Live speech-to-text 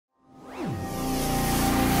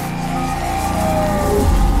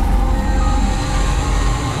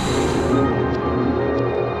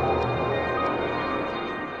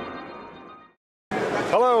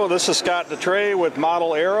This is Scott DeTrey with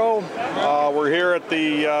Model Aero. We're here at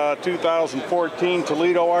the 2014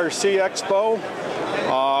 Toledo RC Expo.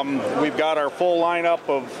 We've got our full lineup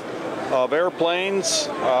of airplanes.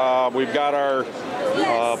 We've got our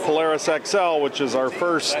Polaris XL, which is our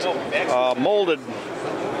first molded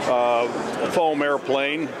foam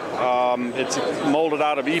airplane. It's molded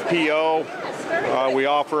out of EPO. We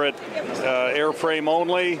offer it airframe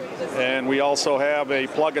only, and we also have a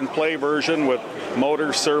plug-and-play version with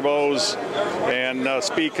motors, servos, and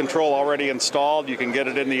speed control already installed. You can get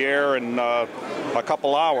it in the air in a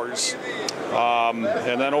couple hours.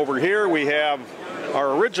 And then over here we have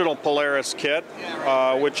our original Polaris kit,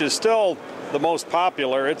 which is still the most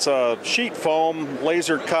popular. It's a sheet foam,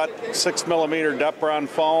 laser cut 6mm Depron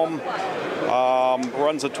foam.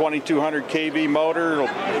 Runs a 2200 kV motor. It'll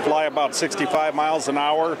fly about 65 miles an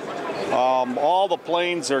hour. All the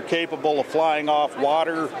planes are capable of flying off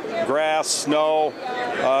water, grass, snow.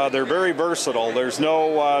 They're very versatile. There's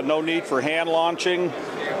no need for hand launching.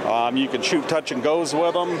 You can shoot touch and goes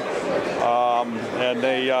with them, and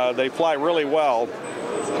they fly really well.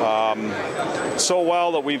 So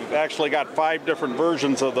well that we've actually got 5 different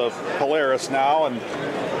versions of the Polaris now, and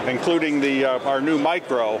including our new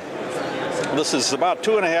Micro. This is about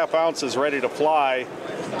 2.5 ounces ready to fly,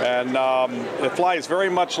 and it flies very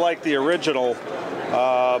much like the original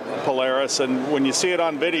Polaris, and when you see it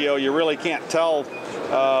on video you really can't tell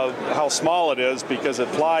how small it is because it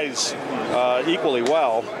flies equally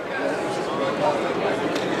well.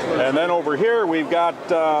 And then over here we've got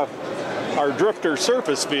our drifter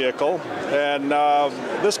surface vehicle, and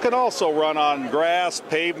this can also run on grass,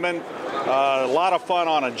 pavement, a lot of fun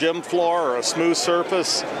on a gym floor or a smooth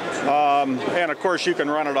surface, and of course you can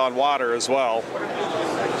run it on water as well.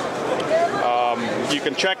 You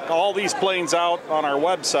can check all these planes out on our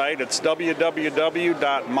website. It's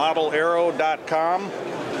www.modelaero.com,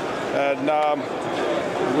 and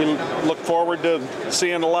we look forward to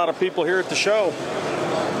seeing a lot of people here at the show.